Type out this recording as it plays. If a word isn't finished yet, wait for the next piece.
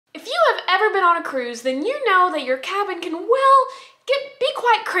ever been on a cruise, then you know that your cabin can, well, be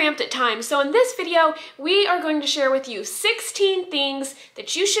quite cramped at times. So in this video, we are going to share with you 16 things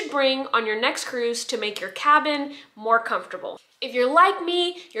that you should bring on your next cruise to make your cabin more comfortable. If you're like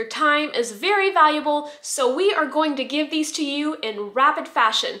me, your time is very valuable, so we are going to give these to you in rapid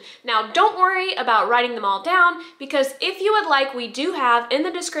fashion. Now, don't worry about writing them all down, because if you would like, we do have in the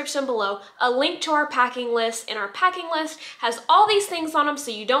description below a link to our packing list, and our packing list has all these things on them,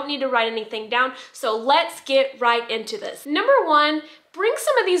 so you don't need to write anything down. So let's get right into this. Number one, bring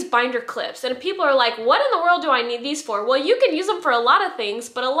some of these binder clips. And people are like, what in the world do I need these for? Well, you can use them for a lot of things,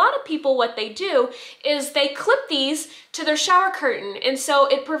 but a lot of people, what they do is they clip these to their shower curtain. And so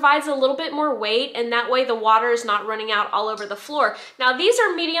it provides a little bit more weight, and that way the water is not running out all over the floor. Now, these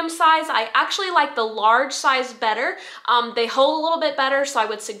are medium size. I actually like the large size better. They hold a little bit better, so I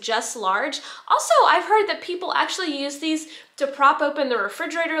would suggest large. Also, I've heard that people actually use these to prop open the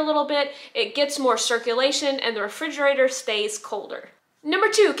refrigerator a little bit. It gets more circulation and the refrigerator stays colder. Number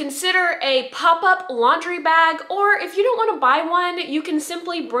two, consider a pop-up laundry bag, or if you don't want to buy one, you can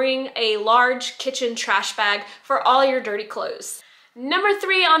simply bring a large kitchen trash bag for all your dirty clothes. Number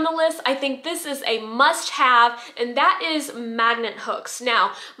three on the list, I think this is a must-have, and that is magnet hooks.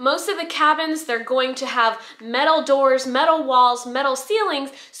 Now, most of the cabins, they're going to have metal doors, metal walls, metal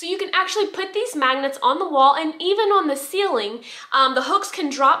ceilings, so you can actually put these magnets on the wall and even on the ceiling. The hooks can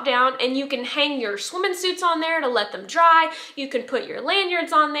drop down, and you can hang your swimming suits on there to let them dry. You can put your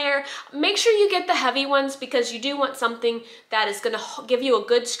lanyards on there. Make sure you get the heavy ones, because you do want something that is going to give you a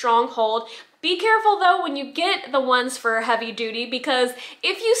good strong hold. Be careful though when you get the ones for heavy duty, because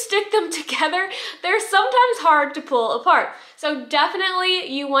if you stick them together, they're sometimes hard to pull apart. So definitely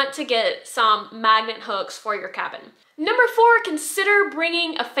you want to get some magnet hooks for your cabin. Number four, consider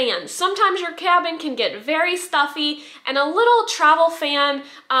bringing a fan. Sometimes your cabin can get very stuffy, and a little travel fan,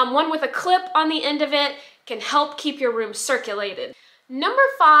 one with a clip on the end of it, can help keep your room circulated. Number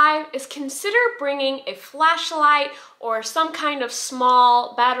five is consider bringing a flashlight or some kind of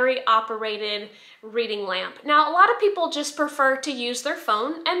small battery-operated reading lamp. Now, a lot of people just prefer to use their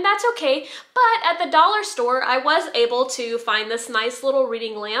phone, and that's okay, but at the dollar store, I was able to find this nice little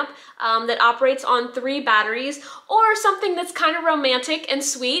reading lamp that operates on 3 batteries, or something that's kind of romantic and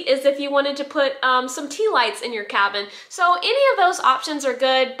sweet is if you wanted to put some tea lights in your cabin. So any of those options are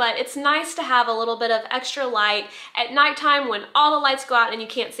good, but it's nice to have a little bit of extra light at nighttime when all the lights go out and you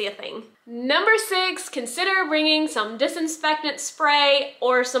can't see a thing. Number six, consider bringing some disinfectant spray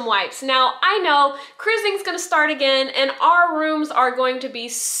or some wipes. Now, I know cruising's gonna start again, and our rooms are going to be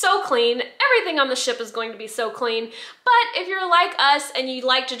so clean. Everything on the ship is going to be so clean. But if you're like us and you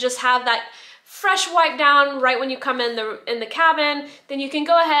like to just have that fresh wipe down right when you come in the cabin, then you can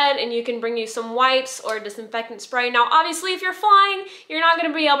go ahead and you can bring you some wipes or disinfectant spray. Now, obviously, if you're flying, you're not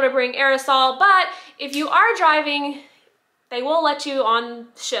gonna be able to bring aerosol, but if you are driving, they will let you on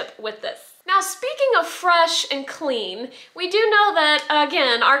ship with this. Now, speaking of fresh and clean, we do know that,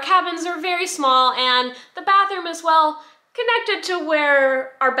 again, our cabins are very small, and the bathroom is, well, connected to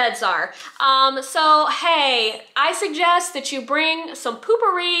where our beds are. So, hey, I suggest that you bring some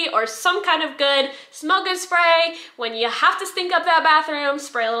poopery or some kind of good smell good spray. When you have to stink up that bathroom,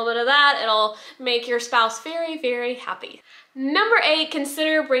 spray a little bit of that. It'll make your spouse very, very happy. Number eight,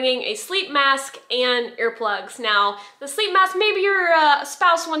 consider bringing a sleep mask and earplugs. Now, the sleep mask, maybe your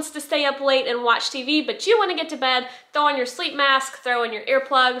spouse wants to stay up late and watch TV, but you want to get to bed, throw on your sleep mask, throw in your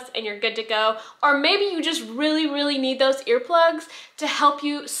earplugs, and you're good to go. Or maybe you just really, really need those earplugs to help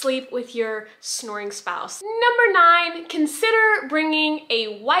you sleep with your snoring spouse. Number nine, consider bringing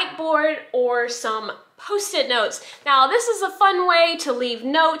a whiteboard or some Post-it notes. Now, this is a fun way to leave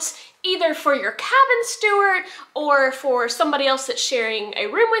notes, either for your cabin steward or for somebody else that's sharing a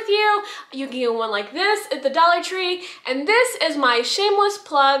room with you. You can get one like this at the Dollar Tree. And this is my shameless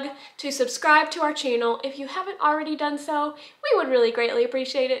plug to subscribe to our channel. If you haven't already done so, we would really greatly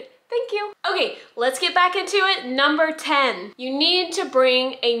appreciate it. Thank you. Okay, let's get back into it. Number 10, you need to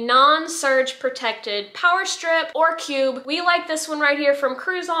bring a non-surge protected power strip or cube. We like this one right here from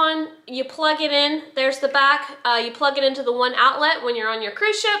Cruise On. You plug it in, there's the back. You plug it into the one outlet when you're on your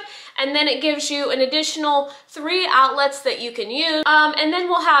cruise ship, and then it gives you an additional 3 outlets that you can use. And then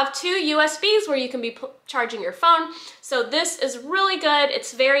we'll have 2 USBs where you can be charging your phone. So this is really good.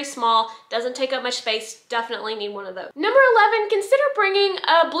 It's very small, doesn't take up much space. Definitely need one of those. Number 11, consider bringing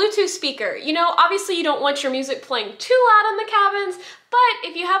a Bluetooth speaker. You know, obviously you don't want your music playing too loud in the cabins, But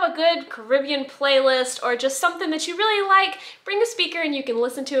if you have a good Caribbean playlist or just something that you really like, bring a speaker and you can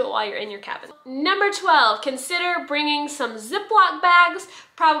listen to it while you're in your cabin. Number 12, consider bringing some Ziploc bags.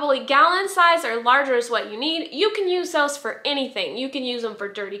 Probably gallon size or larger is what you need. You can use those for anything. You can use them for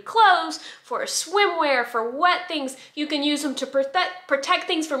dirty clothes, for swimwear, for wet things. You can use them to protect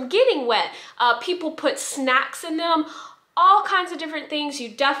things from getting wet. People put snacks in them. All kinds of different things. You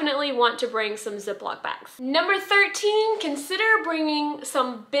definitely want to bring some Ziploc bags. Number 13, consider bringing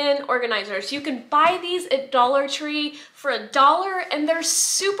some bin organizers. You can buy these at Dollar Tree for $1 and they're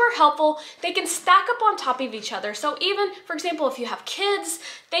super helpful. They can stack up on top of each other. So even, for example, if you have kids,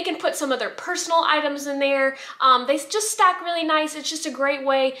 they can put some of their personal items in there. They just stack really nice. It's just a great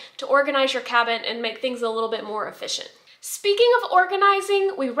way to organize your cabin and make things a little bit more efficient. Speaking of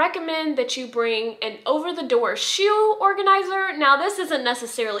organizing, we recommend that you bring an over-the-door shoe organizer. Now, this isn't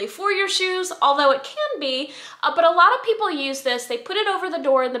necessarily for your shoes, although it can be, but a lot of people use this. They put it over the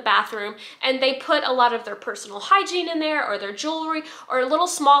door in the bathroom, and they put a lot of their personal hygiene in there, or their jewelry, or little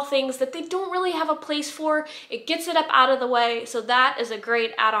small things that they don't really have a place for. It gets it up out of the way, so that is a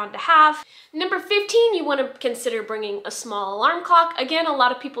great add-on to have. Number 15, you want to consider bringing a small alarm clock. Again, a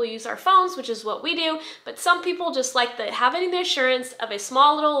lot of people use our phones, which is what we do, but some people just like having the assurance of a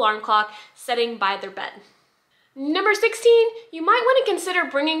small little alarm clock sitting by their bed. Number 16, you might want to consider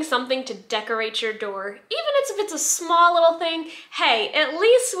bringing something to decorate your door. Even if it's a small little thing, hey, at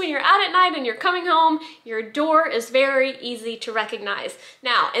least when you're out at night and you're coming home, your door is very easy to recognize.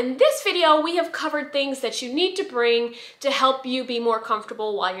 Now, in this video, we have covered things that you need to bring to help you be more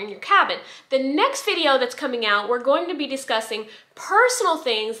comfortable while you're in your cabin. The next video that's coming out, we're going to be discussing personal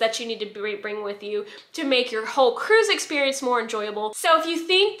things that you need to bring with you to make your whole cruise experience more enjoyable. So if you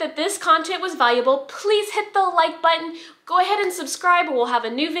think that this content was valuable, please hit the like button. Go ahead and subscribe. We'll have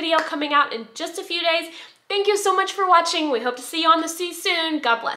a new video coming out in just a few days. Thank you so much for watching. We hope to see you on the sea soon. God bless.